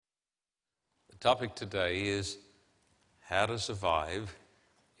topic today is how to survive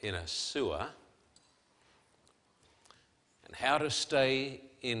in a sewer and how to stay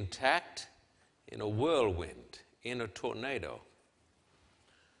intact in a whirlwind, in a tornado.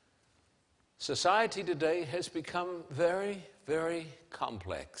 Society today has become very, very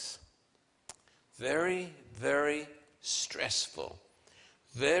complex, very, very stressful,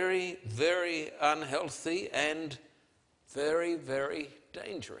 very, very unhealthy, and very, very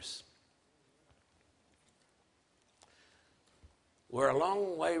dangerous. We're a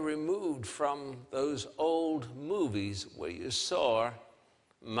long way removed from those old movies where you saw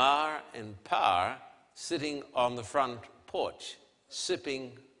Ma and Pa sitting on the front porch,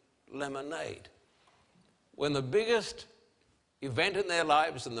 sipping lemonade, when the biggest event in their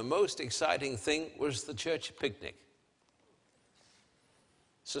lives and the most exciting thing was the church picnic.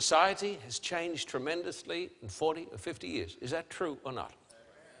 Society has changed tremendously in 40 or 50 years. Is that true or not?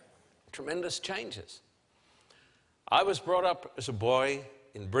 Tremendous changes. I was brought up as a boy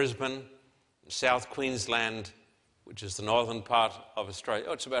in Brisbane, in South Queensland, which is the northern part of Australia.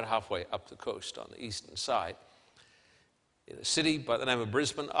 Oh, it's about halfway up the coast on the eastern side. In a city by the name of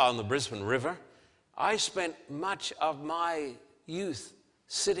Brisbane, on the Brisbane River. I spent much of my youth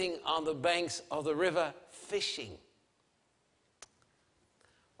sitting on the banks of the river fishing.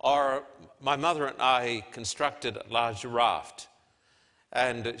 Or my mother and I constructed a large raft,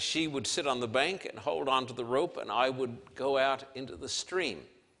 and she would sit on the bank and hold onto the rope, and I would go out into the stream.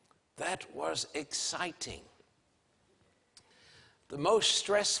 That was exciting. The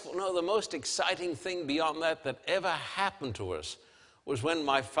most exciting thing beyond that ever happened to us was when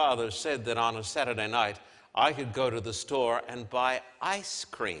my father said that on a Saturday night I could go to the store and buy ice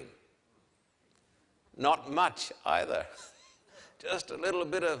cream. Not much either. Just a little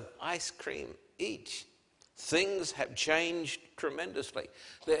bit of ice cream each. Things have changed tremendously.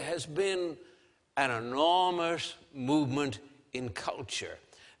 There has been an enormous movement in culture.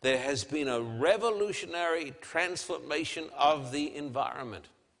 There has been a revolutionary transformation of the environment.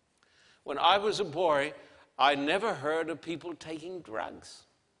 When I was a boy, I never heard of people taking drugs.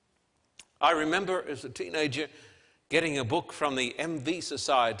 I remember as a teenager getting a book from the MV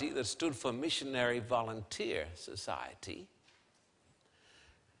Society that stood for Missionary Volunteer Society.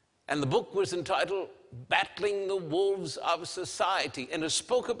 And the book was entitled Battling the Wolves of Society, and it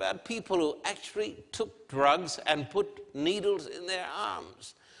spoke about people who actually took drugs and put needles in their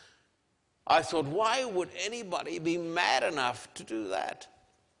arms. I thought, why would anybody be mad enough to do that?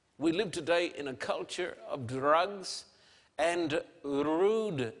 We live today in a culture of drugs and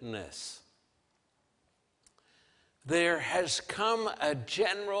rudeness. There has come a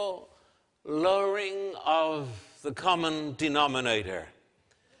general lowering of the common denominator.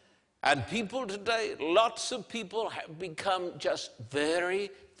 And people today, lots of people have become just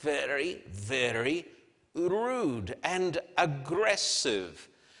very, very, very rude and aggressive.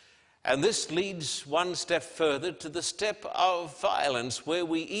 And this leads one step further to the step of violence, where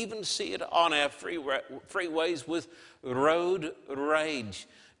we even see it on our freeways with road rage.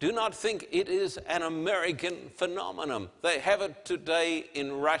 Do not think it is an American phenomenon. They have it today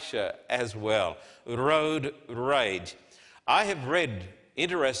in Russia as well, road rage. I have read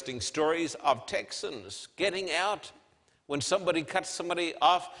interesting stories of Texans getting out when somebody cuts somebody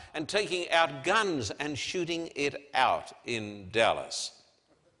off and taking out guns and shooting it out in Dallas.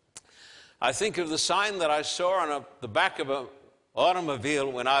 I think of the sign that I saw on the back of an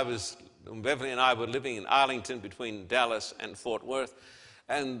automobile when Beverly and I were living in Arlington between Dallas and Fort Worth,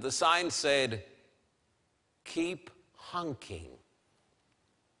 and the sign said, "Keep honking.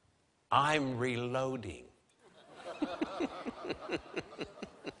 I'm reloading."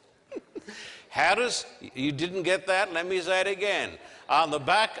 You didn't get that? Let me say it again. On the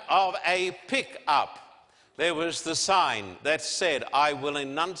back of a pickup, there was the sign that said, "I will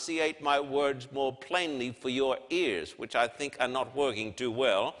enunciate my words more plainly for your ears," which I think are not working too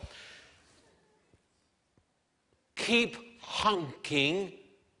well. "Keep honking.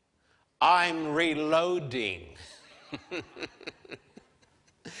 I'm reloading."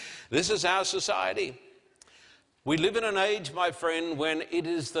 This is our society. We live in an age, my friend, when it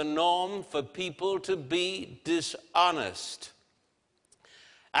is the norm for people to be dishonest.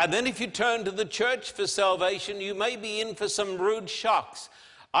 And then if you turn to the church for salvation, you may be in for some rude shocks.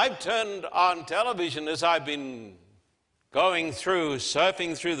 I've turned on television as I've been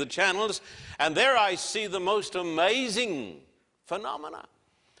surfing through the channels, and there I see the most amazing phenomena.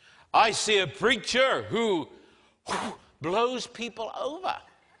 I see a preacher who blows people over.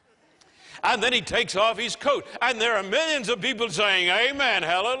 And then he takes off his coat, and there are millions of people saying, "Amen,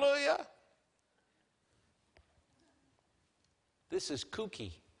 hallelujah." This is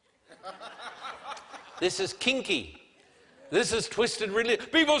kooky. This is kinky. This is twisted religion.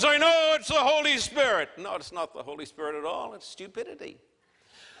 People say, no, it's the Holy Spirit. No, it's not the Holy Spirit at all. It's stupidity.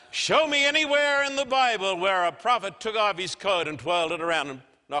 Show me anywhere in the Bible where a prophet took off his coat and twirled it around and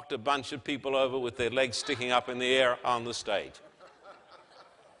knocked a bunch of people over with their legs sticking up in the air on the stage.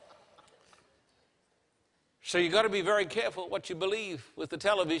 So you've got to be very careful what you believe with the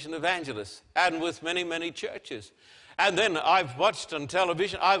television evangelists and with many, many churches. And then I've watched on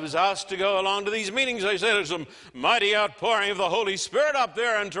television, I was asked to go along to these meetings. They said there's a mighty outpouring of the Holy Spirit up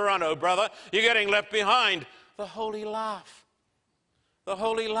there in Toronto, brother. You're getting left behind. The holy laugh. The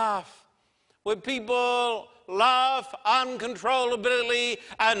holy laugh. Where people laugh uncontrollably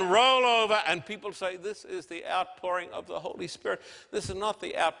and roll over, and people say, this is the outpouring of the Holy Spirit. This is not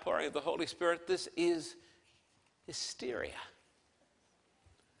the outpouring of the Holy Spirit. This is hysteria.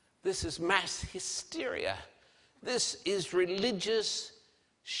 This is mass hysteria. This is religious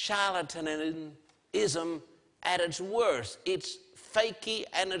charlatanism at its worst. It's fakey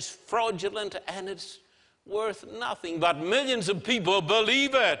and it's fraudulent and it's worth nothing. But millions of people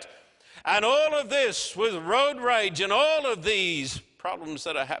believe it. And all of this with road rage and all of these problems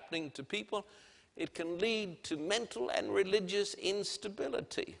that are happening to people, it can lead to mental and religious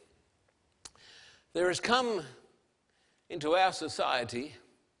instability. There has come into our society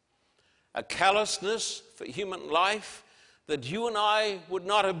a callousness for human life that you and I would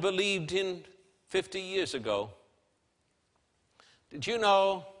not have believed in 50 years ago. Did you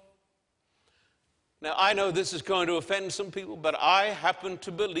know? Now, I know this is going to offend some people, but I happen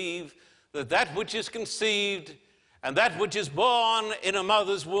to believe that that which is conceived and that which is born in a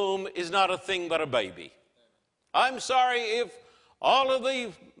mother's womb is not a thing but a baby. I'm sorry if all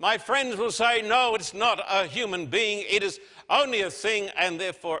of my friends will say, no, it's not a human being, it is only a thing, and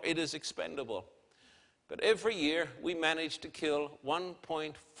therefore it is expendable. But every year we manage to kill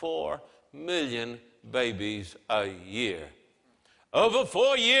 1.4 million babies a year. Over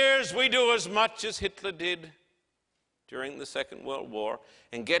 4 years we do as much as Hitler did during the Second World War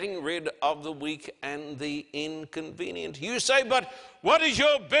in getting rid of the weak and the inconvenient. You say, but what is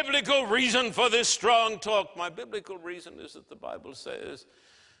your biblical reason for this strong talk? My biblical reason is that the Bible says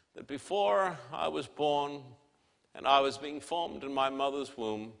that before I was born and I was being formed in my mother's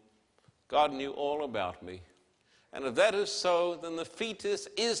womb, God knew all about me. And if that is so, then the fetus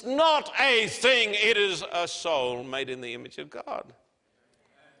is not a thing, it is a soul made in the image of God.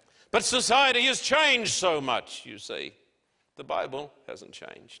 But society has changed so much, you see. The Bible hasn't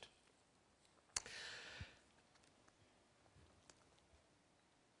changed.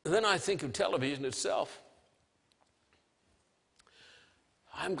 Then I think of television itself.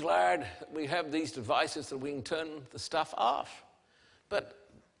 I'm glad that we have these devices that we can turn the stuff off. But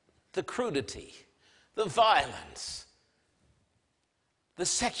the crudity, the violence, the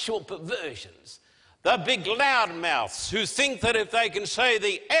sexual perversions, the big loudmouths who think that if they can say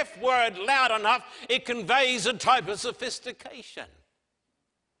the F word loud enough, it conveys a type of sophistication.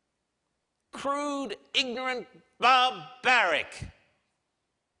 Crude, ignorant, barbaric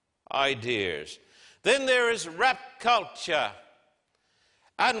ideas. Then there is rap culture.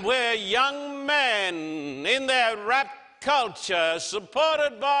 And where young men in their rap culture,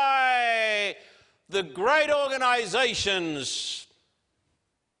 supported by the great organizations,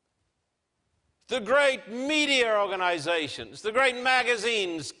 the great media organizations, the great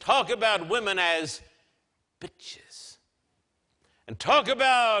magazines, talk about women as bitches and talk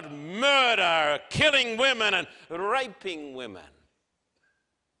about murder, killing women and raping women.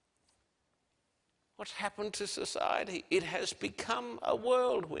 What's happened to society? It has become a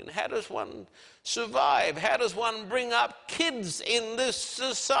whirlwind. How does one survive? How does one bring up kids in this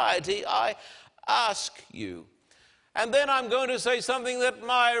society? I ask you. And then I'm going to say something that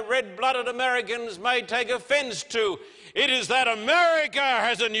my red-blooded Americans may take offense to. It is that America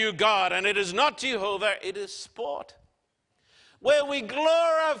has a new God, and it is not Jehovah, it is sport. Where we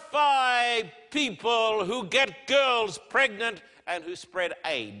glorify people who get girls pregnant and who spread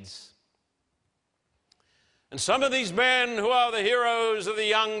AIDS. And some of these men who are the heroes of the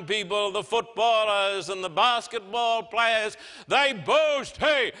young people, the footballers and the basketball players, they boast,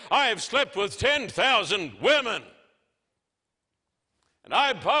 hey, I have slept with 10,000 women. And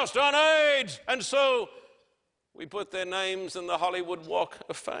I passed on AIDS. And so we put their names in the Hollywood Walk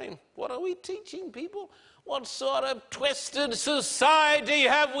of Fame. What are we teaching people? What sort of twisted society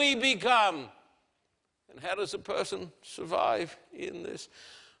have we become? And how does a person survive in this?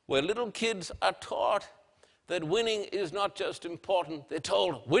 Where little kids are taught that winning is not just important. They're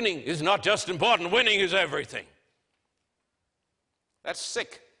told winning is not just important, winning is everything. That's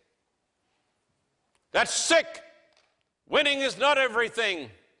sick. That's sick. Winning is not everything.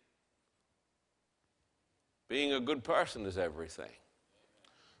 being a good person is everything.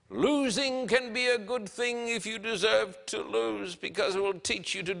 Losing can be a good thing if you deserve to lose, because it will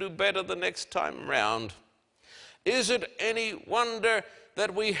teach you to do better the next time round. Is it any wonder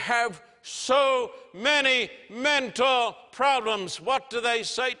that we have so many mental problems? What do they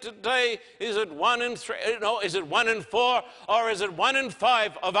say today? Is it 1 in 3? No, is it 1 in 4? Or is it 1 in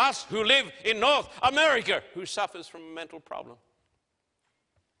 5 of us who live in North America who suffers from a mental problem?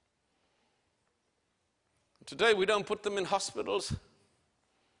 Today we don't put them in hospitals.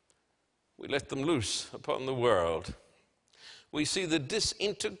 We let them loose upon the world. We see the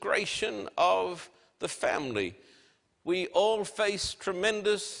disintegration of the family. We all face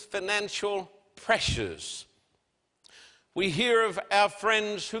tremendous financial pressures. We hear of our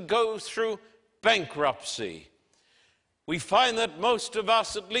friends who go through bankruptcy. We find that most of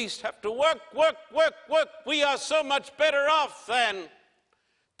us at least have to work. We are so much better off than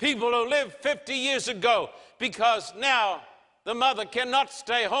people who lived 50 years ago, because now the mother cannot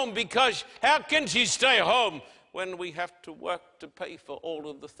stay home, because how can she stay home when we have to work to pay for all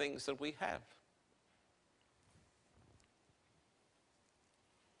of the things that we have?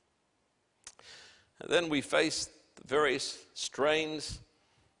 And then we face the various strains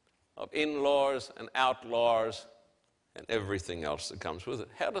of in-laws and outlaws and everything else that comes with it.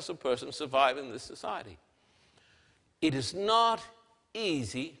 How does a person survive in this society? It is not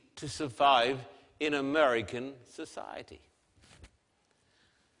easy to survive in American society.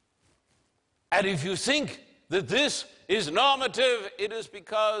 And if you think that this is normative, it is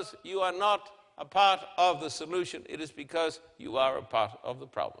because you are not a part of the solution. It is because you are a part of the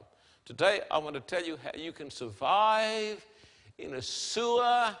problem. Today, I want to tell you how you can survive in a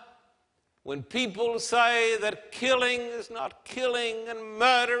sewer when people say that killing is not killing and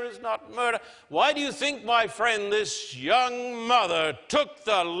murder is not murder. Why do you think, my friend, this young mother took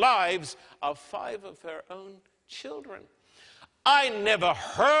the lives of 5 of her own children? I never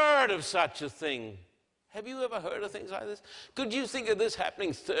heard of such a thing. Have you ever heard of things like this? Could you think of this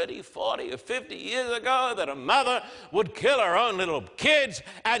happening 30, 40, or 50 years ago, that a mother would kill her own little kids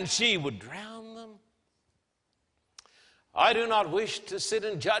and she would drown them? I do not wish to sit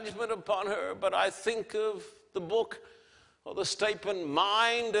in judgment upon her, but I think of the book or the statement,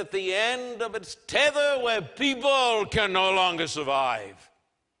 Mind at the end of its tether, where people can no longer survive.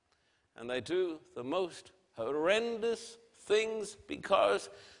 And they do the most horrendous things because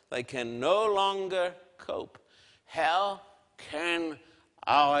they can no longer cope. How can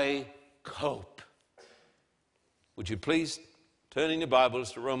I cope? Would you please turn in your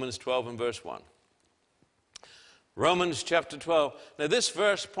Bibles to Romans 12 and verse 1. Romans chapter 12. Now this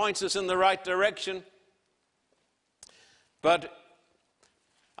verse points us in the right direction, but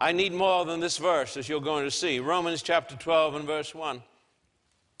I need more than this verse, as you're going to see. Romans chapter 12 and verse 1.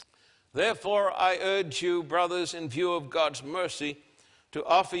 Therefore I urge you, brothers, in view of God's mercy, to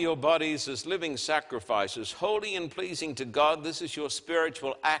offer your bodies as living sacrifices, holy and pleasing to God. This is your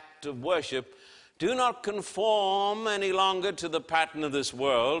spiritual act of worship. Do not conform any longer to the pattern of this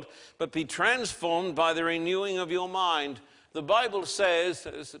world, but be transformed by the renewing of your mind. The Bible says,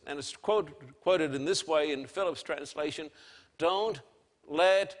 and it's quoted in this way in Phillips' translation, don't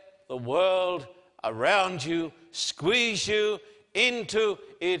let the world around you squeeze you into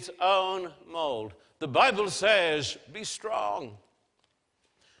its own mold. The Bible says, be strong.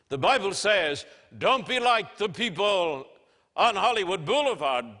 The Bible says, don't be like the people on Hollywood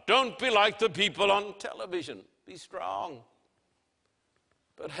Boulevard. Don't be like the people on television. Be strong.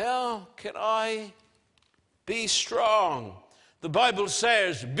 But how can I be strong? The Bible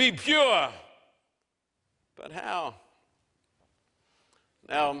says, be pure. But how?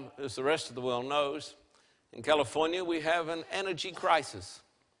 Now, as the rest of the world knows, in California we have an energy crisis.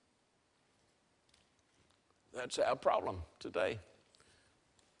 That's our problem today.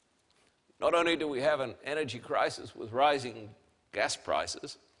 Not only do we have an energy crisis with rising gas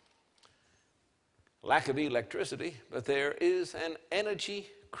prices, lack of electricity, but there is an energy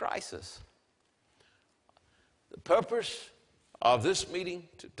crisis. The purpose of this meeting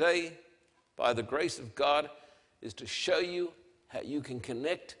today, by the grace of God, is to show you how you can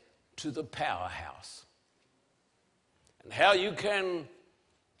connect to the powerhouse and how you can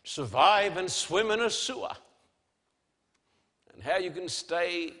survive and swim in a sewer and how you can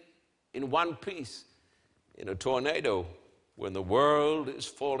stay in one piece in a tornado when the world is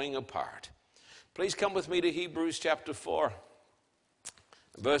falling apart. Please come with me to Hebrews chapter 4,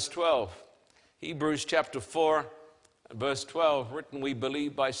 verse 12. Hebrews chapter 4, verse 12, written, we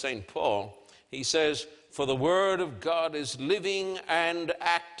believe, by St. Paul. He says, for the word of God is living and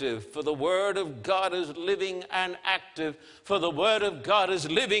active. For the word of God is living and active. For the word of God is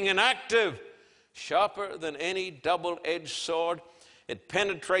living and active. sharper than any double-edged sword. It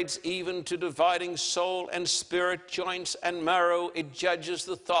penetrates even to dividing soul and spirit, joints and marrow. It judges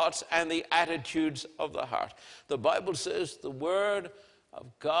the thoughts and the attitudes of the heart. The Bible says the word of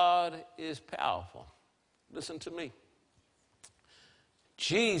God is powerful. Listen to me.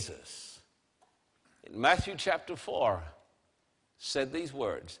 Jesus, in Matthew chapter 4, said these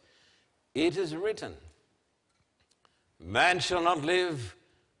words, "It is written, man shall not live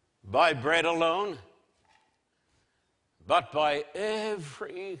by bread alone, but by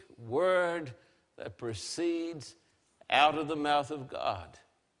every word that proceeds out of the mouth of God."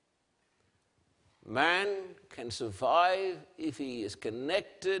 Man can survive if he is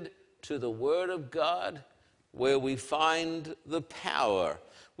connected to the Word of God, where we find the power.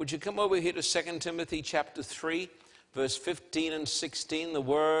 Would you come over here to 2 Timothy chapter 3, verse 15 and 16, the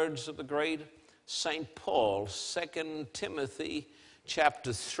words of the great St. Paul, 2 Timothy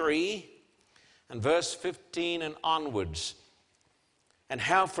chapter 3, and verse 15 and onwards. "And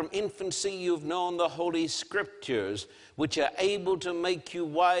how from infancy you've known the Holy Scriptures, which are able to make you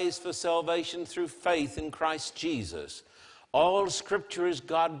wise for salvation through faith in Christ Jesus. All Scripture is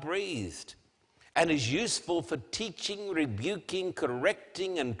God-breathed and is useful for teaching, rebuking,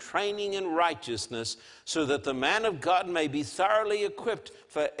 correcting, and training in righteousness, so that the man of God may be thoroughly equipped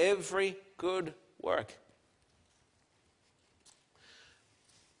for every good work."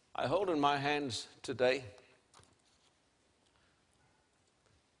 I hold in my hands today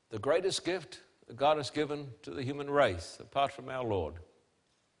the greatest gift that God has given to the human race, apart from our Lord.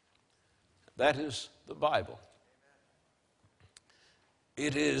 That is the Bible.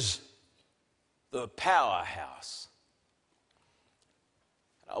 It is the powerhouse.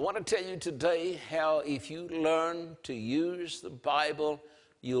 I want to tell you today how if you learn to use the Bible,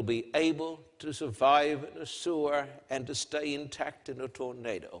 you'll be able to survive in a sewer and to stay intact in a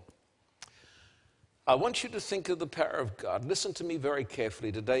tornado. I want you to think of the power of God. Listen to me very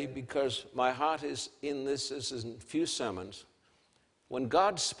carefully today, because my heart is in this, as in few sermons. When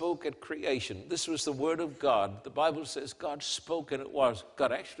God spoke at creation, this was the word of God. The Bible says God spoke and it was.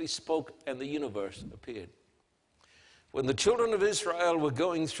 God actually spoke and the universe appeared. When the children of Israel were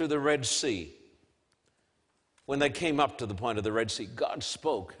going through the Red Sea, when they came up to the point of the Red Sea, God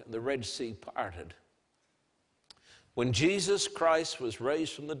spoke and the Red Sea parted. When Jesus Christ was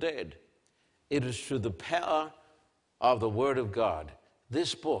raised from the dead, it is through the power of the Word of God.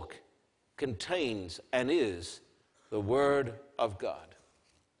 This book contains and is the Word of God.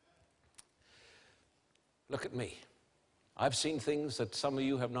 Look at me. I've seen things that some of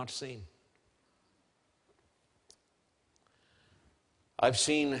you have not seen. I've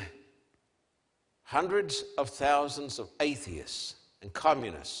seen hundreds of thousands of atheists and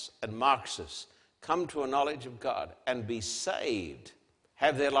communists and Marxists come to a knowledge of God and be saved,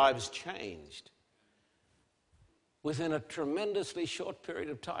 have their lives changed within a tremendously short period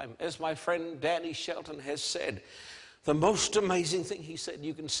of time. As my friend Danny Shelton has said, the most amazing thing, he said,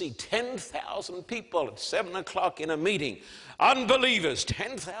 you can see 10,000 people at 7 o'clock in a meeting, unbelievers,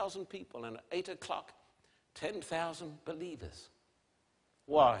 10,000 people, and at 8 o'clock, 10,000 believers.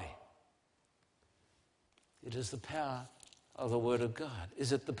 Why? It is the power of the Word of God.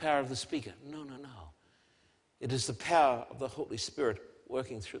 Is it the power of the speaker? No, no, no. It is the power of the Holy Spirit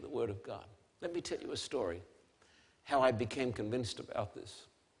working through the Word of God. Let me tell you a story, how I became convinced about this.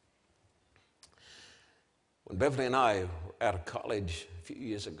 When Beverly and I were out of college a few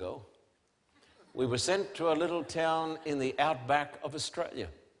years ago, we were sent to a little town in the outback of Australia.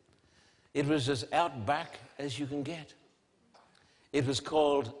 It was as outback as you can get. It was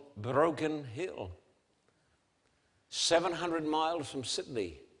called Broken Hill. 700 miles from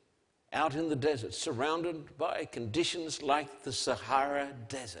Sydney, out in the desert, surrounded by conditions like the Sahara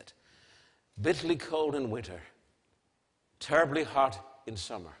Desert. Bitterly cold in winter, terribly hot in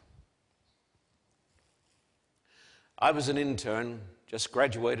summer. I was an intern, just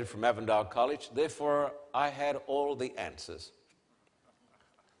graduated from Avondale College, therefore I had all the answers.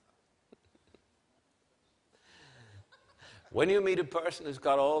 When you meet a person who's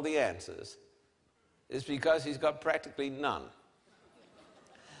got all the answers, it's because he's got practically none.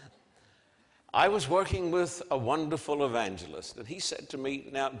 I was working with a wonderful evangelist, and he said to me,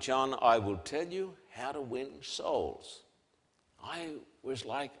 "Now, John, I will tell you how to win souls." I was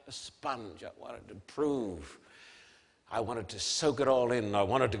like a sponge. I wanted to prove. I wanted to soak it all in. I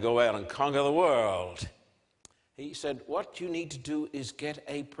wanted to go out and conquer the world. He said, "What you need to do is get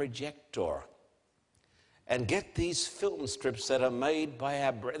a projector and get these film strips that are made by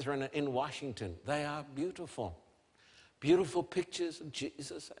our brethren in Washington. They are beautiful. Beautiful pictures of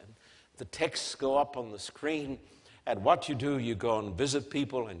Jesus, and the texts go up on the screen. And what you do, you go and visit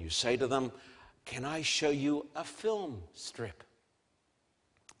people and you say to them, can I show you a film strip?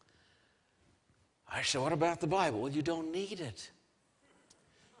 I said, what about the Bible? Well, you don't need it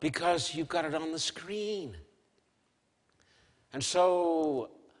because you've got it on the screen. And so,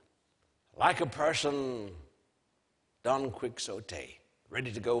 like a person Don Quixote,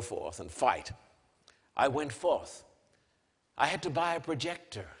 ready to go forth and fight, I went forth. I had to buy a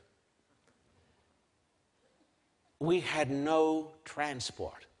projector. We had no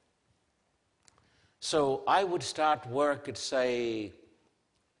transport. So I would start work at, say,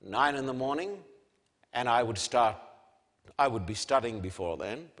 9 in the morning, and I would be studying before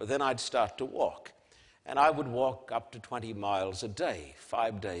then, but then I'd start to walk. And I would walk up to 20 miles a day,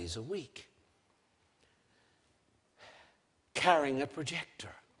 5 days a week, carrying a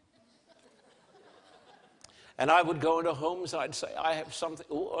projector. And I would go into homes and I'd say, I have something,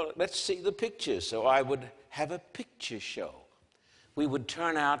 let's see the pictures. So I would have a picture show. We would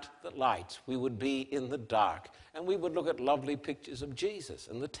turn out the lights. We would be in the dark. And we would look at lovely pictures of Jesus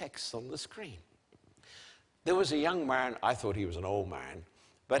and the text on the screen. There was a young man, I thought he was an old man,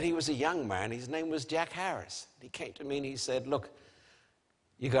 but he was a young man. His name was Jack Harris. He came to me and he said, look,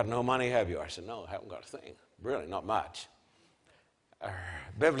 you got no money, have you? I said, no, I haven't got a thing. Really, not much.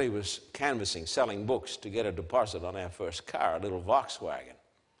 Beverly was canvassing, selling books to get a deposit on our first car, a little Volkswagen.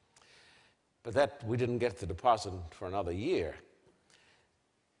 But that we didn't get the deposit for another year.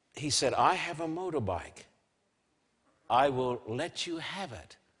 He said, I have a motorbike. I will let you have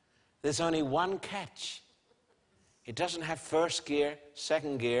it. There's only one catch. It doesn't have first gear,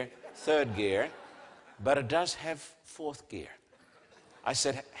 second gear, third gear, but it does have fourth gear. I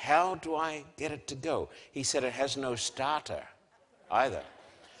said, how do I get it to go? He said, it has no starter either.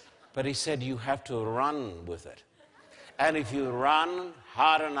 But he said, you have to run with it. And if you run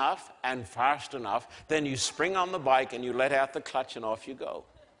hard enough and fast enough, then you spring on the bike and you let out the clutch and off you go.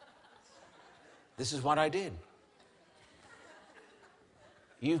 This is what I did.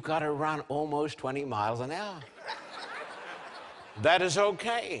 You've got to run almost 20 miles an hour. That is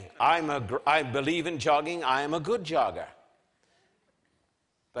okay. I believe in jogging. I am a good jogger.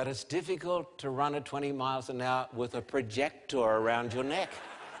 But it's difficult to run at 20 miles an hour with a projector around your neck.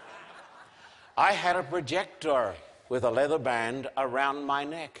 I had a projector with a leather band around my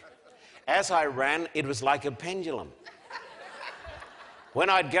neck. As I ran, it was like a pendulum. When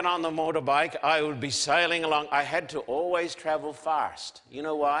I'd get on the motorbike, I would be sailing along. I had to always travel fast. You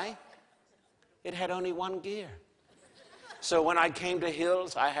know why? It had only one gear. So when I came to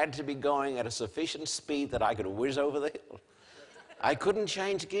hills, I had to be going at a sufficient speed that I could whiz over the hill. I couldn't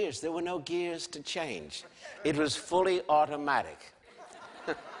change gears. There were no gears to change. It was fully automatic.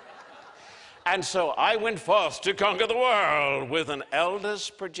 And so I went forth to conquer the world with an Elders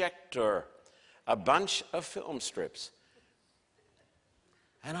projector, a bunch of film strips.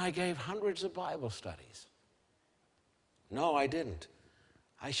 And I gave hundreds of Bible studies. No, I didn't.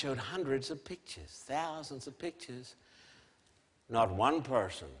 I showed hundreds of pictures, thousands of pictures. Not one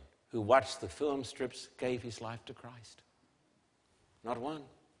person who watched the film strips gave his life to Christ. Not one.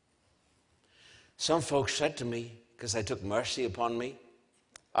 Some folks said to me, because they took mercy upon me,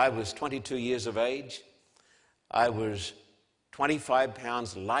 I was 22 years of age. I was 25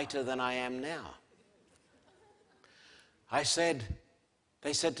 pounds lighter than I am now. They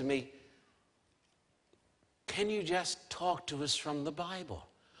said to me, can you just talk to us from the Bible?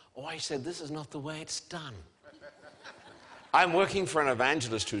 Oh, I said, this is not the way it's done. I'm working for an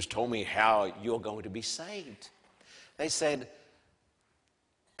evangelist who's told me how you're going to be saved. They said,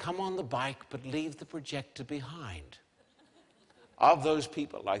 come on the bike, but leave the projector behind. Of those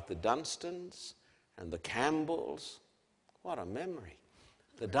people, like the Dunstans and the Campbells, what a memory.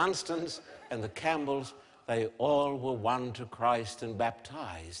 The Dunstans and the Campbells, they all were won to Christ and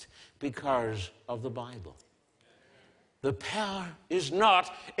baptized because of the Bible. The power is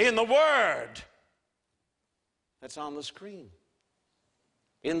not in the Word that's on the screen,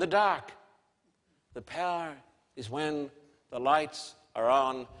 in the dark. The power is when the lights are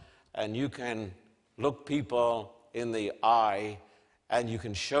on and you can look people in the eye and you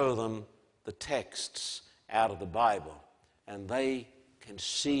can show them the texts out of the Bible and they can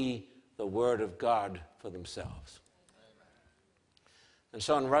see the Word of God for themselves. And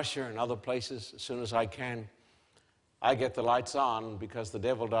so in Russia and other places, as soon as I can, I get the lights on because the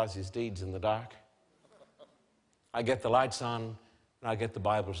devil does his deeds in the dark. I get the lights on and I get the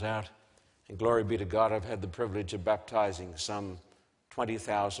Bibles out. And glory be to God, I've had the privilege of baptizing some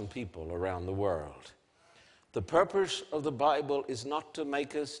 20,000 people around the world. The purpose of the Bible is not to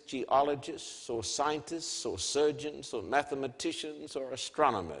make us geologists or scientists or surgeons or mathematicians or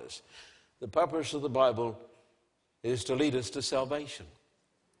astronomers. The purpose of the Bible is to lead us to salvation.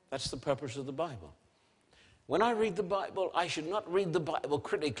 That's the purpose of the Bible. When I read the Bible, I should not read the Bible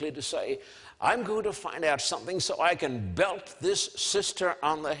critically to say, I'm going to find out something so I can belt this sister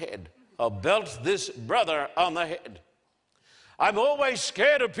on the head or belt this brother on the head. I'm always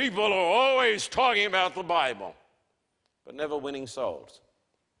scared of people who are always talking about the Bible, but never winning souls.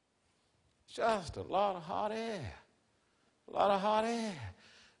 Just a lot of hot air. A lot of hot air.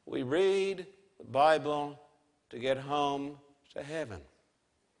 We read the Bible to get home to heaven,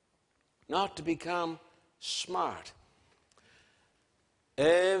 not to become smart.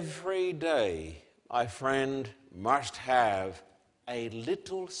 Every day, my friend, must have a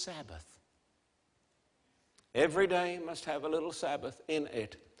little Sabbath. Every day must have a little Sabbath in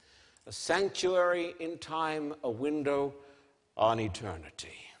it. A sanctuary in time, a window on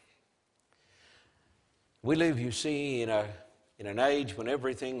eternity. We live, you see, in an age when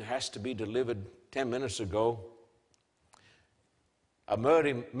everything has to be delivered 10 minutes ago. A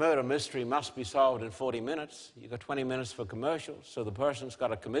murder mystery must be solved in 40 minutes. You've got 20 minutes for commercials, so the person's got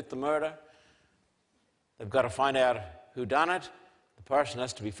to commit the murder. They've got to find out who done it. The person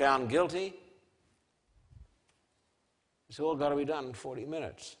has to be found guilty. It's all got to be done in 40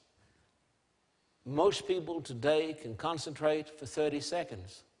 minutes. Most people today can concentrate for 30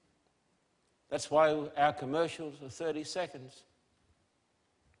 seconds. That's why our commercials are 30 seconds.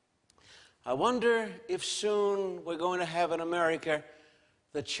 I wonder if soon we're going to have in America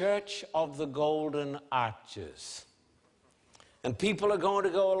the Church of the Golden Arches. And people are going to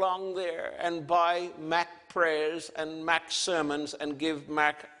go along there and buy Mac prayers and Mac sermons and give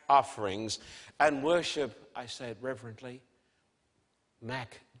Mac offerings and worship, I say it reverently,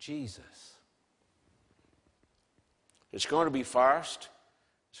 Mac Jesus. It's going to be fast.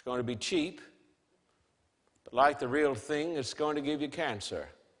 It's going to be cheap. But like the real thing, it's going to give you cancer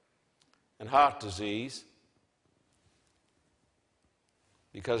and heart disease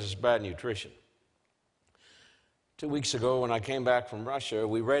because it's bad nutrition. 2 weeks ago when I came back from Russia,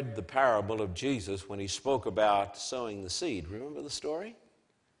 we read the parable of Jesus when he spoke about sowing the seed. Remember the story?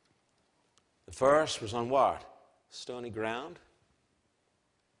 The first was on what? Stony ground.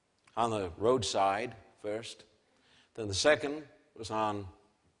 On the roadside first. Then the second was on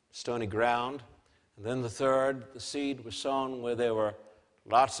stony ground. And then the third, the seed was sown where there were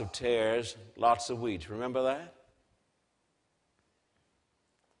lots of tares, lots of weeds. Remember that?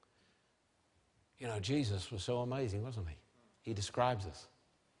 You know, Jesus was so amazing, wasn't he? He describes us.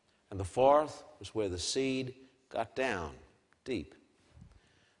 And the fourth was where the seed got down deep.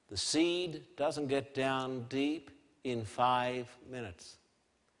 The seed doesn't get down deep in 5 minutes.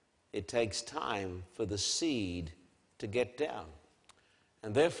 It takes time for the seed to get down.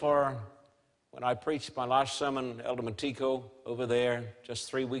 And therefore, when I preached my last sermon, Elder Matico, over there just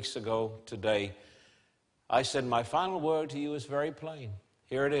 3 weeks ago today, I said, my final word to you is very plain.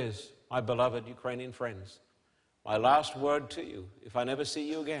 Here it is, my beloved Ukrainian friends. My last word to you, if I never see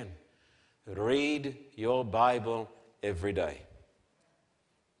you again, read your Bible every day.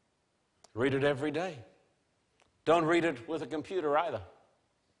 Read it every day. Don't read it with a computer either.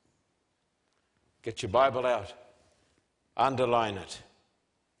 Get your Bible out. Underline it.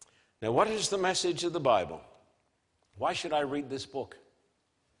 Now, what is the message of the Bible? Why should I read this book?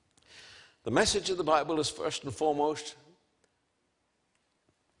 The message of the Bible is first and foremost,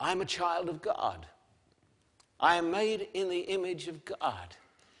 I'm a child of God. I am made in the image of God.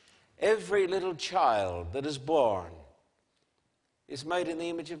 Every little child that is born is made in the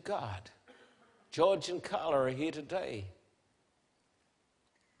image of God. George and Carla are here today.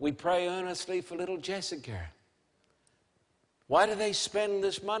 We pray earnestly for little Jessica. Why do they spend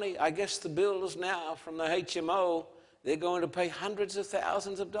this money? I guess the bills now from the HMO, they're going to pay hundreds of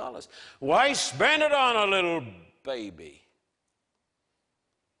thousands of dollars. Why spend it on a little baby?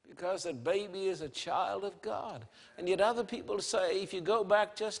 Because that baby is a child of God. And yet other people say if you go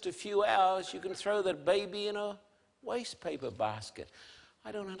back just a few hours, you can throw that baby in a waste paper basket.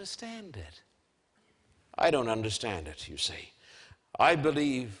 I don't understand it. I don't understand it, you see. I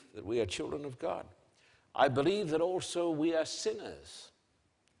believe that we are children of God. I believe that also we are sinners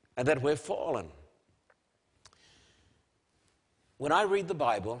and that we're fallen. When I read the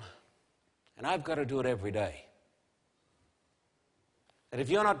Bible, and I've got to do it every day, and if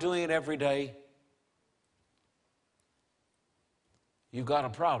you're not doing it every day, you've got a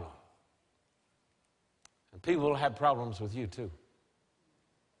problem. And people will have problems with you too.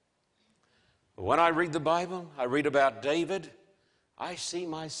 But when I read the Bible, I read about David, I see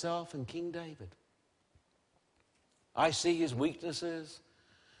myself in King David. I see his weaknesses.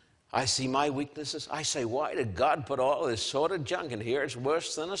 I see my weaknesses. I say, why did God put all this sort of junk in here? It's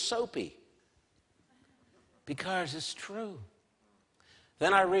worse than a soapy. Because it's true.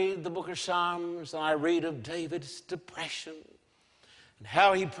 Then I read the book of Psalms, and I read of David's depression and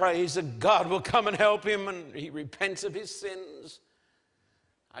how he prays that God will come and help him, and he repents of his sins.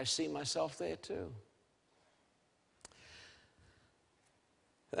 I see myself there too.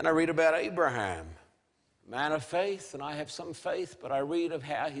 Then I read about Abraham, man of faith, and I have some faith, but I read of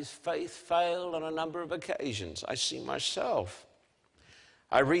how his faith failed on a number of occasions. I see myself.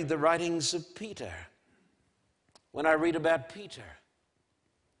 I read the writings of Peter. When I read about Peter,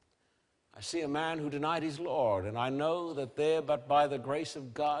 I see a man who denied his Lord, and I know that there, but by the grace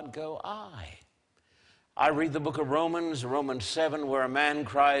of God, go I. I read the book of Romans, Romans 7, where a man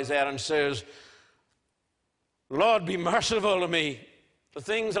cries out and says, Lord, be merciful to me. The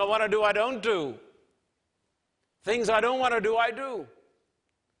things I want to do, I don't do. Things I don't want to do, I do.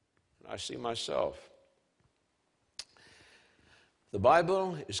 And I see myself. The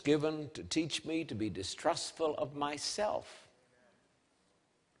Bible is given to teach me to be distrustful of myself.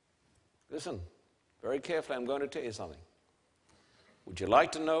 Listen, very carefully, I'm going to tell you something. Would you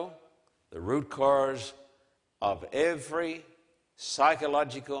like to know the root cause of every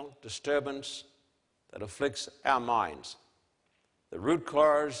psychological disturbance that afflicts our minds? The root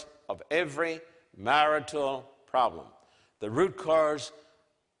cause of every marital problem. The root cause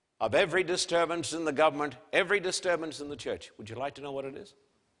of every disturbance in the government, every disturbance in the church. Would you like to know what it is?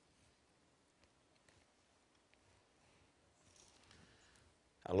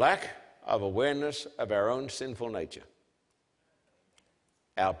 A lack of awareness of our own sinful nature.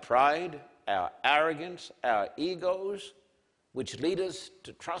 Our pride, our arrogance, our egos, which lead us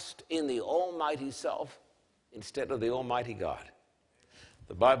to trust in the Almighty Self instead of the Almighty God.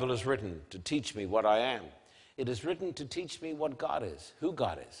 The Bible is written to teach me what I am. It is written to teach me what God is, who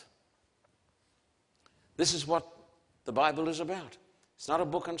God is. This is what the Bible is about. It's not a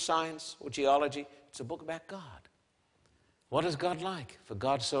book on science or geology. It's a book about God. What is God like? For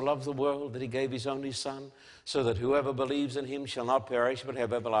God so loved the world that he gave his only Son, so that whoever believes in him shall not perish but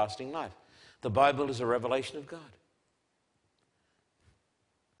have everlasting life. The Bible is a revelation of God.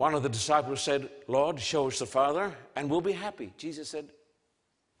 One of the disciples said, Lord, show us the Father and we'll be happy. Jesus said,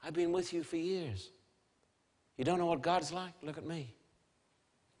 I've been with you for years. You don't know what God's like? Look at me.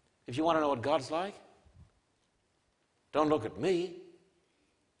 If you want to know what God's like, don't look at me,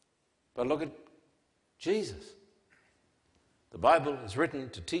 but look at Jesus. The Bible is written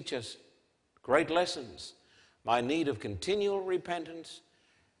to teach us great lessons, my need of continual repentance,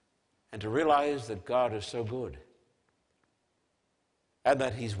 and to realize that God is so good, and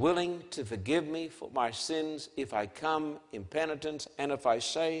that he's willing to forgive me for my sins if I come in penitence and if I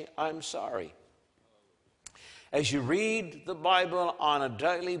say I'm sorry. As you read the Bible on a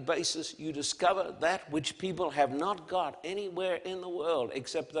daily basis, you discover that which people have not got anywhere in the world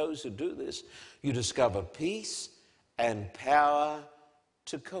except those who do this. You discover peace and power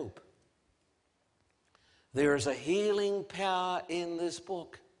to cope. There is a healing power in this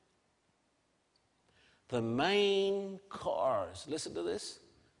book. The main cause, listen to this,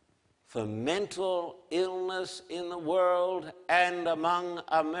 for mental illness in the world and among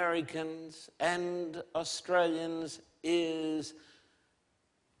Americans and Australians is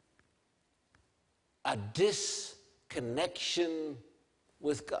a disconnection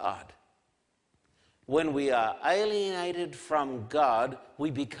with God. When we are alienated from God,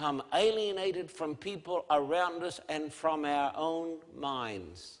 we become alienated from people around us and from our own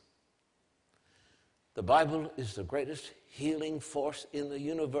minds. The Bible is the greatest healing force in the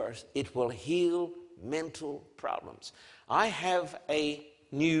universe. It will heal mental problems. I have a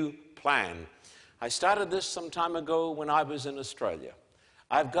new plan. I started this some time ago when I was in Australia.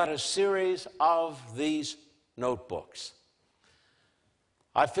 I've got a series of these notebooks.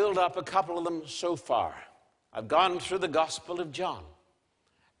 I filled up a couple of them so far. I've gone through the Gospel of John,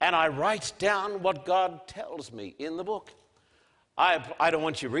 and I write down what God tells me in the book. I don't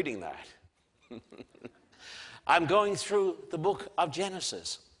want you reading that. I'm going through the book of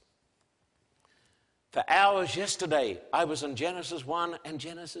Genesis. For hours yesterday, I was on Genesis 1 and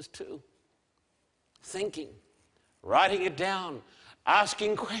Genesis 2, thinking, writing it down,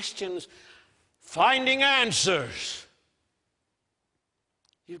 asking questions, finding answers.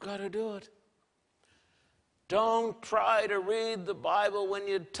 You've got to do it. Don't try to read the Bible when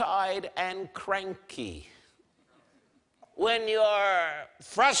you're tired and cranky. When you're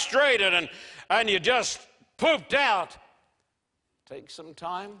frustrated and you just pooped out. Take some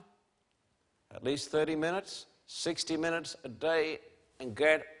time, at least 30 minutes, 60 minutes a day, and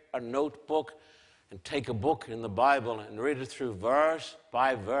get a notebook and take a book in the Bible and read it through verse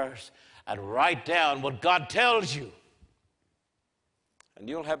by verse and write down what God tells you. And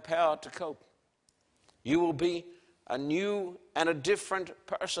you'll have power to cope. You will be a new and a different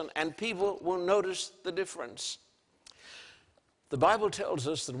person, and people will notice the difference. The Bible tells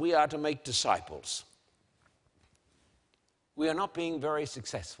us that we are to make disciples. We are not being very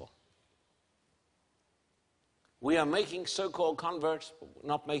successful. We are making so-called converts, but we're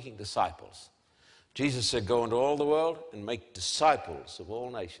not making disciples. Jesus said, go into all the world and make disciples of all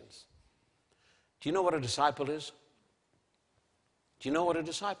nations. Do you know what a disciple is? Do you know what a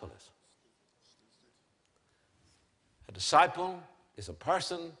disciple is? A disciple is a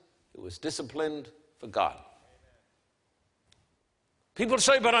person who is disciplined for God. People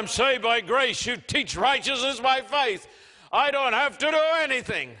say, but I'm saved by grace. You teach righteousness by faith. I don't have to do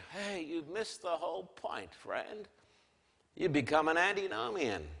anything. Hey, you've missed the whole point, friend. You become an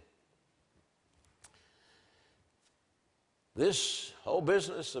antinomian. This whole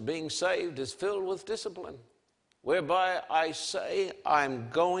business of being saved is filled with discipline, whereby I say I'm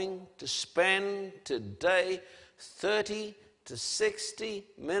going to spend today 30 to 60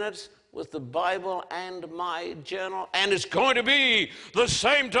 minutes with the Bible and my journal, and it's going to be the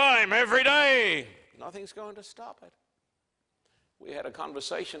same time every day. Nothing's going to stop it. We had a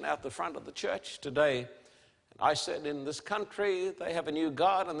conversation out the front of the church today, and I said, in this country, they have a new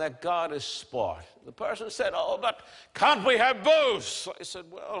God, and that God is sport. The person said, oh, but can't we have both? So I said,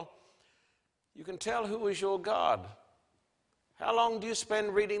 well, you can tell who is your God. How long do you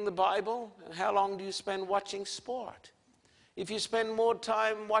spend reading the Bible, and how long do you spend watching sport? If you spend more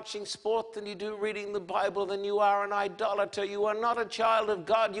time watching sport than you do reading the Bible, then you are an idolater. You are not a child of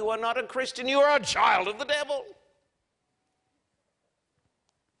God. You are not a Christian. You are a child of the devil.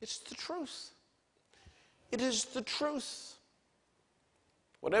 It's the truth. It is the truth.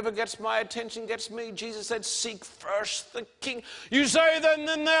 Whatever gets my attention gets me. Jesus said, seek first the King. You say then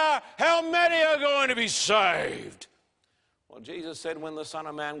there, how many are going to be saved? Well, Jesus said, when the Son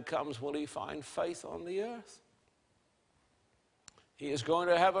of Man comes, will he find faith on the earth? He is going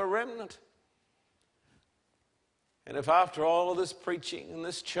to have a remnant. And if after all of this preaching in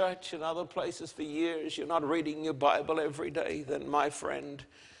this church and other places for years, you're not reading your Bible every day, then my friend,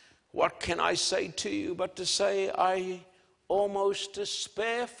 what can I say to you but to say, I almost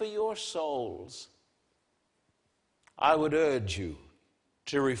despair for your souls. I would urge you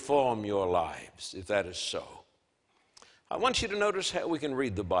to reform your lives, if that is so. I want you to notice how we can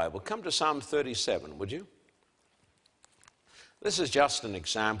read the Bible. Come to Psalm 37, would you? This is just an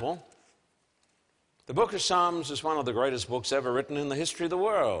example. The book of Psalms is one of the greatest books ever written in the history of the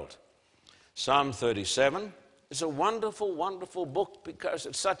world. Psalm 37 is a wonderful, wonderful book because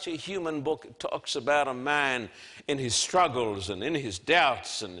it's such a human book. It talks about a man in his struggles and in his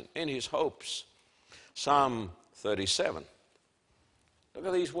doubts and in his hopes. Psalm 37. Look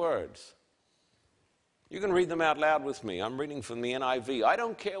at these words. You can read them out loud with me. I'm reading from the NIV. I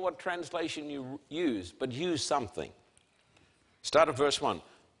don't care what translation you use, but use something. Start at verse 1.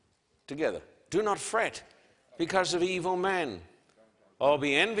 Together. Do not fret because of evil men, or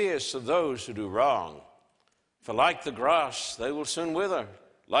be envious of those who do wrong. For like the grass, they will soon wither.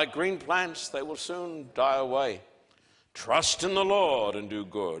 Like green plants, they will soon die away. Trust in the Lord and do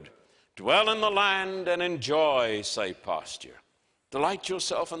good. Dwell in the land and enjoy safe pasture. Delight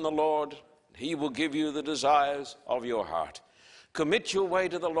yourself in the Lord. He will give you the desires of your heart. Commit your way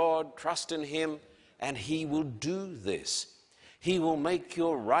to the Lord. Trust in him, and he will do this. He will make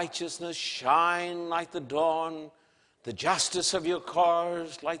your righteousness shine like the dawn, the justice of your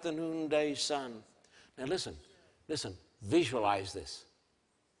cause like the noonday sun. Now listen, visualize this.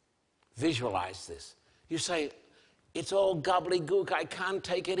 Visualize this. You say, it's all gobbledygook, I can't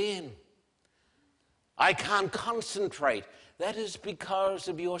take it in. I can't concentrate. That is because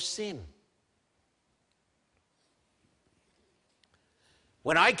of your sin.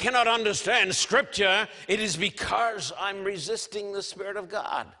 When I cannot understand Scripture, it is because I'm resisting the Spirit of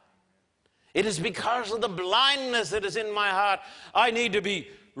God. It is because of the blindness that is in my heart. I need to be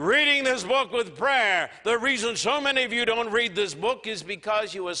reading this book with prayer. The reason so many of you don't read this book is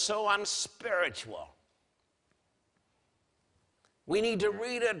because you are so unspiritual. We need to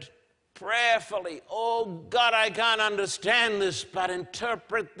read it prayerfully. Oh God, I can't understand this, but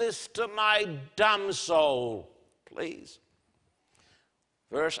interpret this to my dumb soul, please.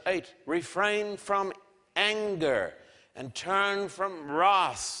 Verse 8, refrain from anger and turn from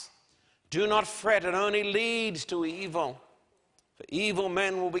wrath. Do not fret, it only leads to evil. For evil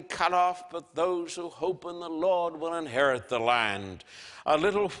men will be cut off, but those who hope in the Lord will inherit the land. A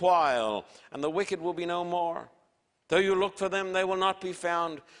little while, and the wicked will be no more. Though you look for them, they will not be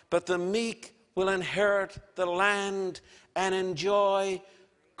found. But the meek will inherit the land and enjoy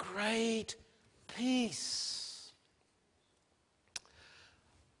great peace.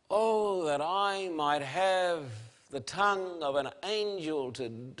 Oh, that I might have the tongue of an angel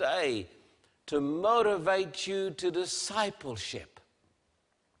today to motivate you to discipleship.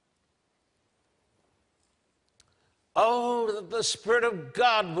 Oh, that the Spirit of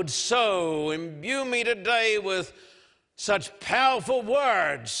God would so imbue me today with such powerful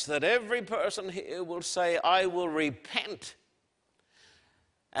words that every person here will say, I will repent,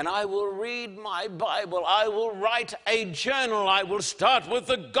 and I will read my Bible. I will write a journal. I will start with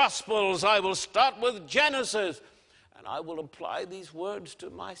the Gospels. I will start with Genesis, and I will apply these words to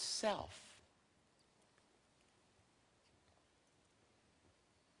myself.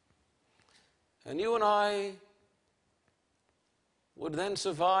 And you and I would then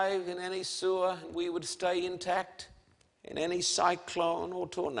survive in any sewer, and we would stay intact in any cyclone or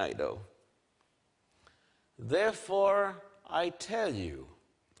tornado. Therefore, I tell you,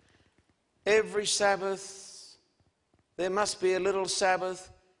 every Sabbath, there must be a little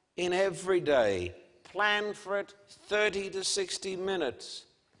Sabbath in every day. Plan for it 30 to 60 minutes.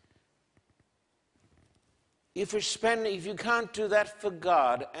 If you can't do that for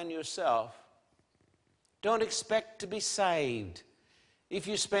God and yourself, don't expect to be saved. If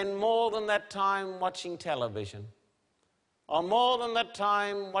you spend more than that time watching television, or more than that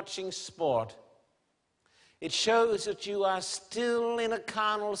time watching sport, it shows that you are still in a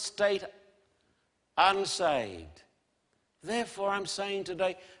carnal state, unsaved. Therefore, I'm saying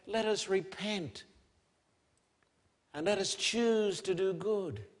today, let us repent and let us choose to do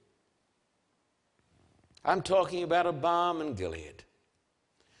good. I'm talking about a balm in Gilead,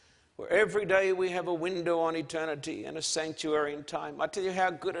 where every day we have a window on eternity and a sanctuary in time. I tell you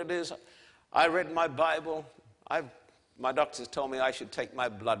how good it is. I read my Bible. My doctors told me I should take my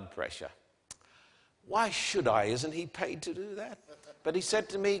blood pressure. Why should I? Isn't he paid to do that? But he said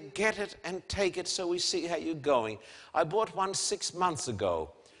to me, get it and take it so we see how you're going. I bought one 6 months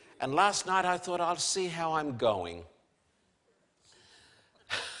ago, and last night I thought, I'll see how I'm going.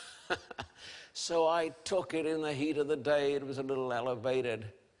 So I took it in the heat of the day. It was a little elevated.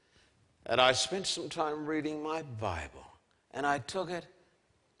 And I spent some time reading my Bible. And I took it.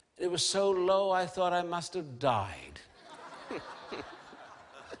 It was so low I thought I must have died.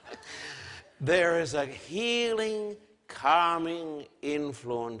 There is a healing, calming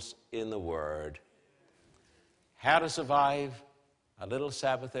influence in the Word. How to survive a little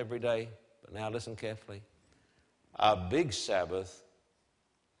Sabbath every day. But now listen carefully. A big Sabbath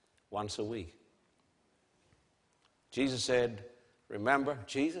once a week. Jesus said, remember,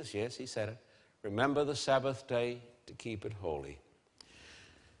 Jesus, yes, he said it, remember the Sabbath day to keep it holy.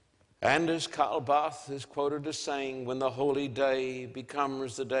 And as Karl Barth is quoted as saying, when the holy day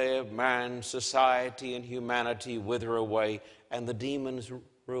becomes the day of man, society and humanity wither away and the demons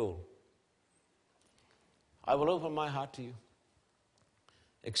rule. I will open my heart to you.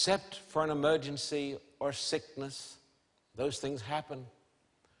 Except for an emergency or sickness, those things happen.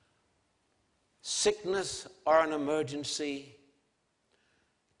 Sickness or an emergency,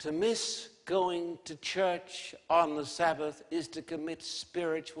 to miss going to church on the Sabbath is to commit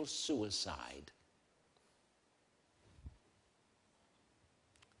spiritual suicide.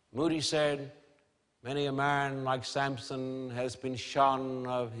 Moody said, many a man like Samson has been shorn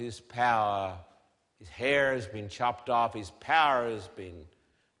of his power. His hair has been chopped off, his power has been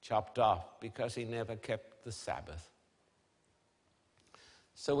chopped off because he never kept the Sabbath.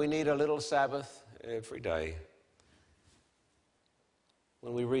 So we need a little Sabbath every day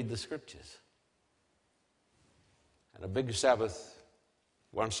when we read the Scriptures, and a big Sabbath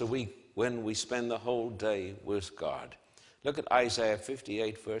once a week when we spend the whole day with God. Look at Isaiah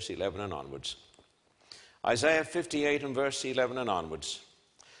 58, verse 11 and onwards. Isaiah 58 and verse 11 and onwards.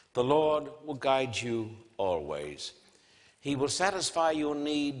 The Lord will guide you always. He will satisfy your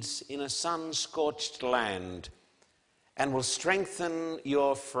needs in a sun-scorched land and will strengthen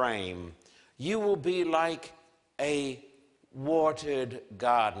your frame. You will be like a watered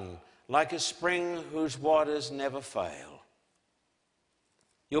garden, like a spring whose waters never fail.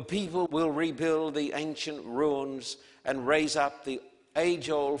 Your people will rebuild the ancient ruins and raise up the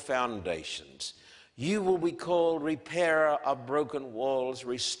age-old foundations. You will be called repairer of broken walls,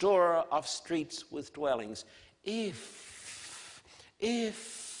 restorer of streets with dwellings, if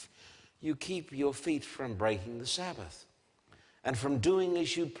you keep your feet from breaking the Sabbath and from doing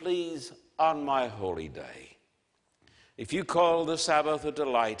as you please on my holy day. If you call the Sabbath a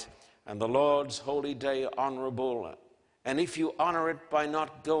delight and the Lord's holy day honorable, and if you honor it by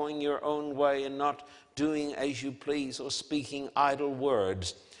not going your own way and not doing as you please or speaking idle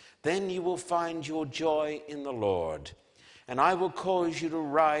words, then you will find your joy in the Lord. And I will cause you to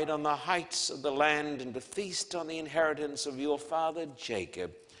ride on the heights of the land and to feast on the inheritance of your father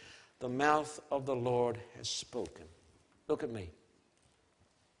Jacob. the mouth of the Lord has spoken. Look at me.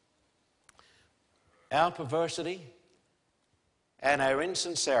 Our perversity and our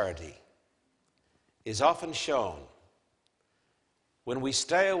insincerity is often shown when we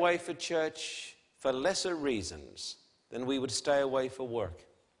stay away for church for lesser reasons than we would stay away for work.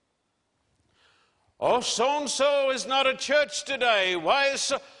 Oh, so-and-so is not at church today. Why is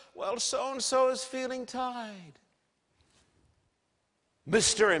so? Well, so-and-so is feeling tired.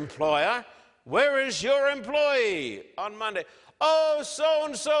 Mr. Employer, where is your employee on Monday? Oh,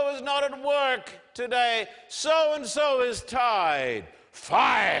 so-and-so is not at work today. So-and-so is tired.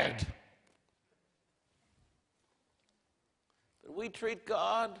 Fired. But we treat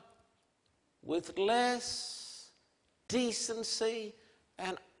God with less decency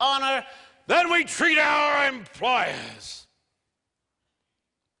and honor than we treat our employers.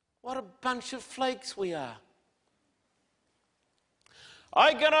 What a bunch of flakes we are.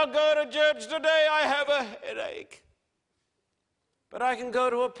 I cannot go to church today, I have a headache. But I can go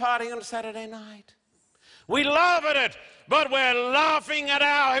to a party on Saturday night. We laugh at it, but we're laughing at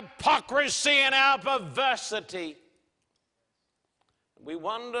our hypocrisy and our perversity. We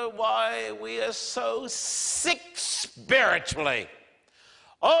wonder why we are so sick spiritually.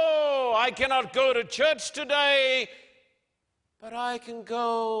 Oh, I cannot go to church today, but I can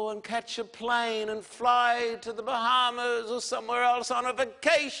go and catch a plane and fly to the Bahamas or somewhere else on a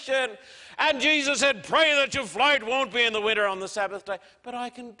vacation. And Jesus said, pray that your flight won't be in the winter on the Sabbath day. But I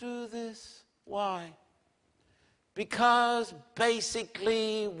can do this. Why? Because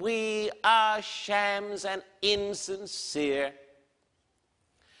basically we are shams and insincere.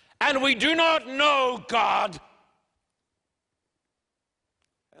 And we do not know God.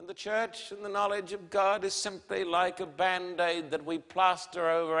 And the church and the knowledge of God is simply like a Band-Aid that we plaster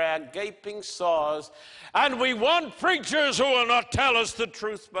over our gaping sores. And we want preachers who will not tell us the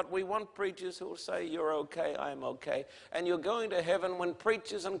truth, but we want preachers who will say, you're okay, I'm okay. And you're going to heaven when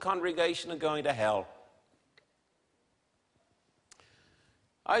preachers and congregation are going to hell.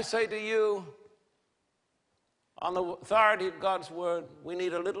 I say to you, on the authority of God's word, we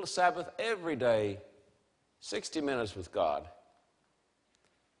need a little Sabbath every day, 60 minutes with God.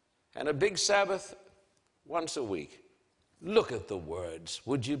 And a big Sabbath once a week. Look at the words,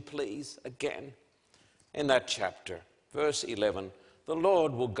 would you please, again, in that chapter, verse 11. The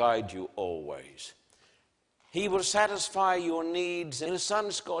Lord will guide you always. He will satisfy your needs in a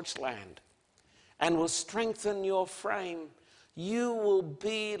sun-scorched land and will strengthen your frame. You will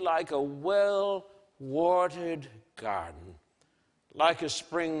be like a well-watered garden, like a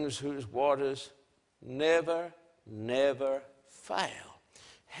springs whose waters never fail.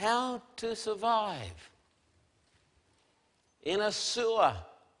 How to survive in a sewer.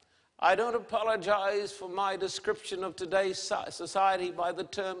 I don't apologize for my description of today's society by the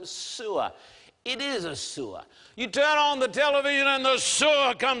term sewer. It is a sewer. You turn on the television and the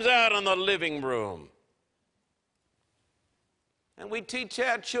sewer comes out in the living room. And we teach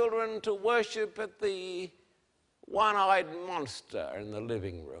our children to worship at the one-eyed monster in the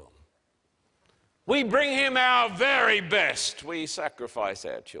living room. We bring him our very best. We sacrifice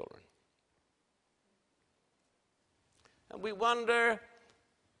our children. And we wonder,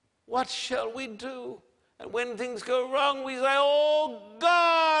 what shall we do? And when things go wrong, we say, oh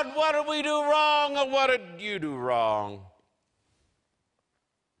God, what did we do wrong, or what did you do wrong?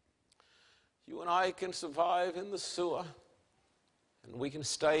 You and I can survive in the sewer, and we can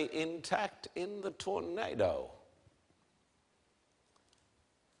stay intact in the tornado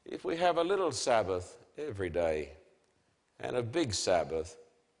if we have a little Sabbath every day and a big Sabbath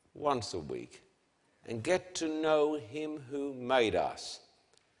once a week and get to know him who made us,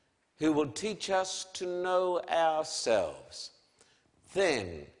 who will teach us to know ourselves,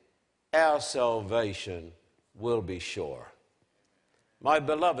 then our salvation will be sure. My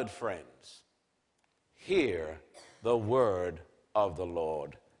beloved friends, hear the word of the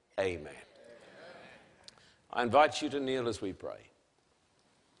Lord. Amen. I invite you to kneel as we pray.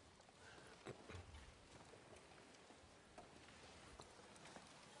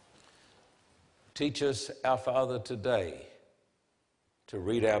 Teach us, our Father, today to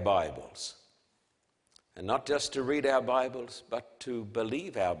read our Bibles. And not just to read our Bibles, but to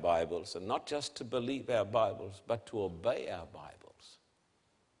believe our Bibles. And not just to believe our Bibles, but to obey our Bibles.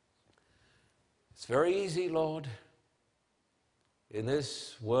 It's very easy, Lord, in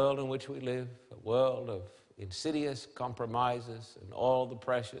this world in which we live, a world of insidious compromises and all the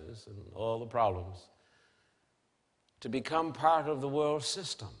pressures and all the problems, to become part of the world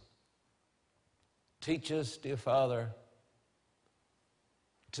system. Teach us, dear Father,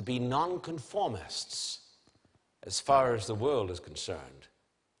 to be nonconformists as far as the world is concerned,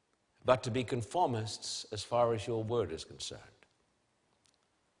 but to be conformists as far as your word is concerned.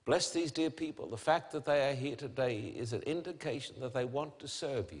 Bless these dear people. The fact that they are here today is an indication that they want to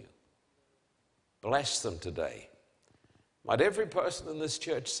serve you. Bless them today. Might every person in this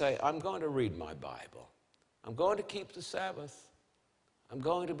church say, I'm going to read my Bible. I'm going to keep the Sabbath. I'm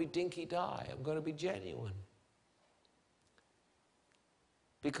going to be dinky-die. I'm going to be genuine.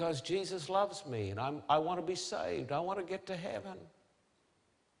 Because Jesus loves me and I want to be saved. I want to get to heaven.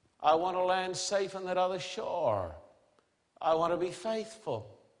 I want to land safe on that other shore. I want to be faithful.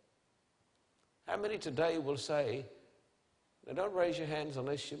 How many today will say, now don't raise your hands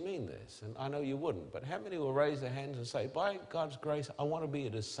unless you mean this, and I know you wouldn't, but how many will raise their hands and say, by God's grace, I want to be a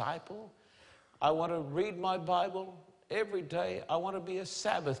disciple. I want to read my Bible every day. I want to be a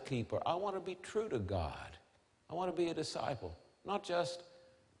Sabbath keeper. I want to be true to God. I want to be a disciple, not just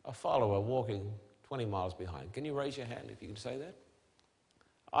a follower walking 20 miles behind. Can you raise your hand if you can say that?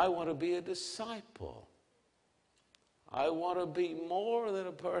 I want to be a disciple. I want to be more than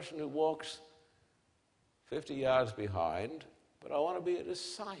a person who walks 50 yards behind, but I want to be a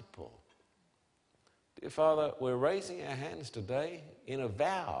disciple. Dear Father, we're raising our hands today in a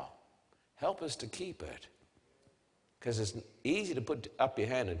vow. Help us to keep it. Because it's easy to put up your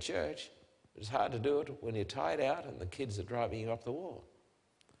hand in church, but it's hard to do it when you're tired out and the kids are driving you up the wall.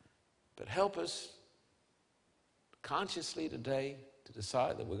 But help us consciously today to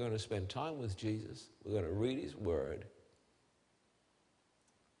decide that we're going to spend time with Jesus, we're going to read his word,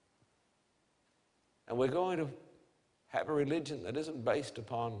 and we're going to have a religion that isn't based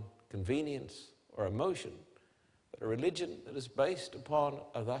upon convenience or emotion, but a religion that is based upon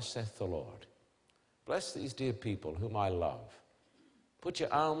a thus saith the Lord. Bless these dear people whom I love. Put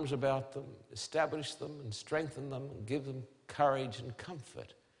your arms about them, establish them and strengthen them and give them courage and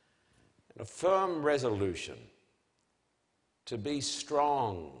comfort and a firm resolution to be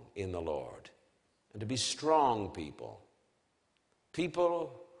strong in the Lord and to be strong people.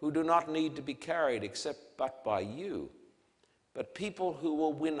 People who do not need to be carried except but by you, but people who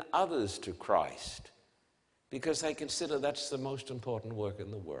will win others to Christ because they consider that's the most important work in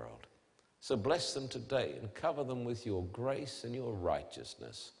the world. So bless them today and cover them with your grace and your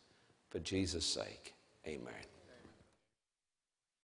righteousness for Jesus' sake. Amen.